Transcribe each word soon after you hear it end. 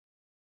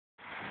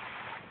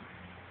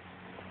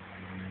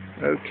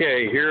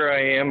Okay, here I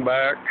am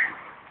back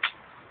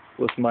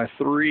with my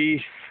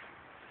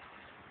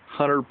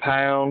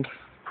 300-pound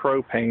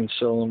propane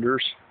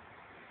cylinders.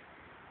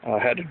 I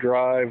had to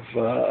drive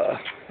about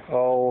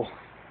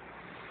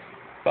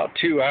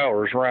 2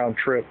 hours round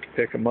trip to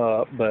pick them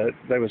up, but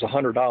they was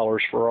 $100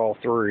 for all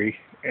three,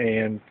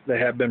 and they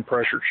have been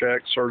pressure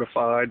checked,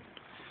 certified.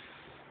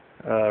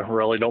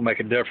 Really don't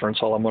make a difference.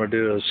 All I'm going to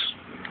do is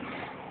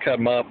cut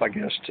them up, I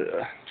guess,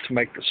 to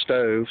make the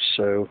stove.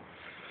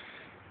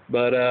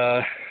 But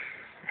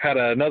had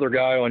another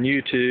guy on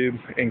YouTube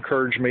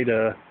encourage me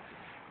to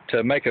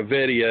make a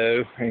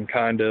video and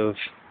kind of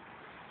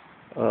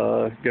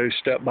go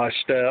step by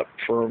step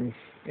from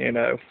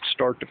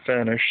start to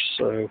finish.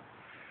 So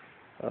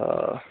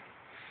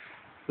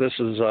this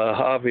is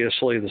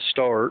obviously the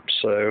start.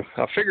 So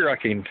I figure I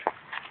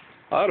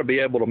ought to be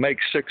able to make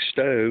 6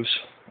 stoves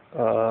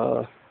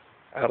out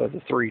of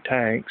the 3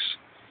 tanks.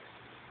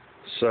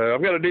 So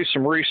I've got to do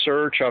some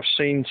research. I've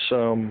seen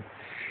some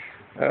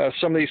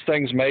of these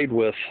things made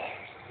with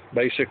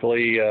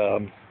basically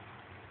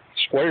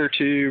square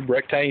tube,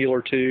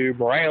 rectangular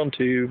tube, round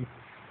tube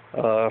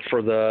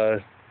for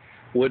the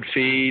wood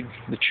feed,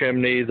 the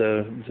chimney,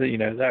 the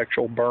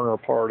actual burner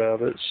part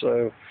of it. So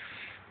I'm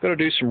going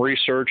to do some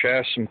research,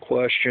 ask some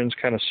questions,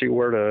 kind of see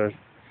where to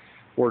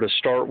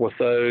start with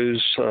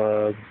those,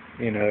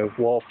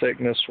 wall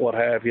thickness, what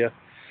have you.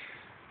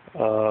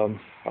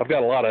 I've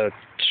got a lot of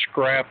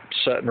scrap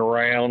sitting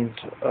around.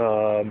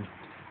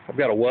 I've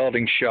got a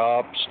welding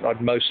shop. I'd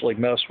mostly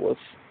mess with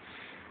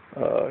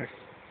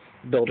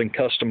building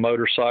custom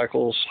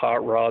motorcycles,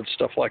 hot rods,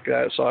 stuff like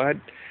that. So I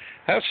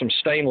have some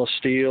stainless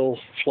steel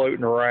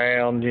floating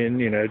around, and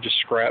just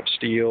scrap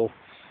steel,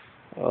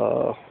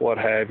 what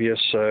have you.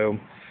 So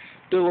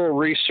do a little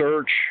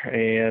research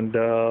and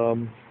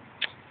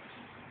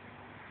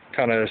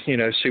kind of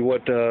see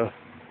what to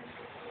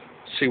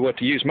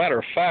use. Matter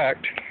of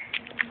fact,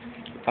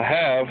 I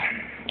have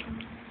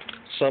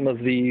some of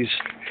these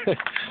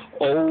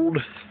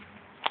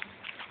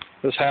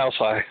this house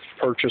I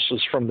purchased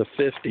is from the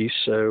 50s,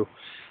 so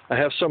I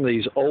have some of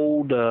these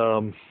old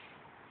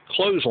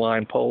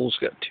clothesline poles.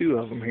 Got 2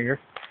 of them here.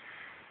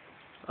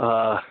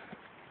 I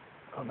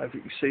don't know if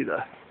you can see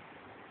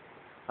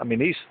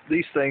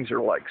these things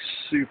are like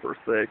super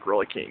thick.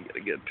 Really can't get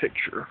a good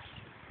picture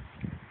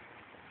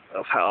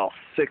of how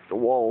thick the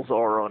walls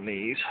are on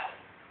these,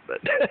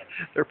 but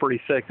they're pretty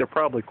thick. They're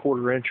probably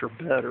 1/4 inch or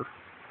better.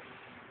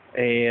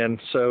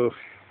 And so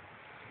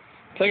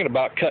thinking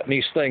about cutting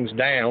these things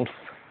down.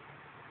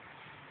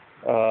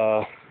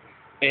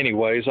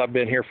 Anyways, I've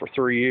been here for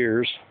 3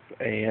 years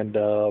and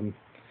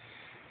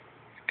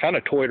kind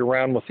of toyed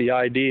around with the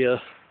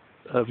idea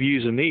of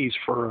using these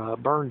for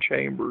burn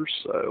chambers.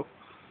 So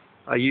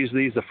I used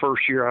these the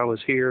first year I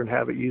was here and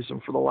haven't used them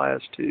for the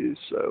last 2.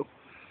 So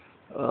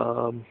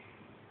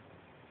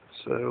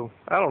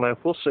I don't know.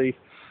 We'll see.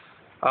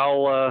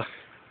 I'll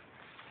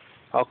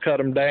cut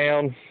them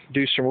down,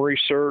 do some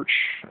research,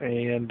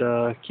 and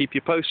keep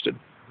you posted.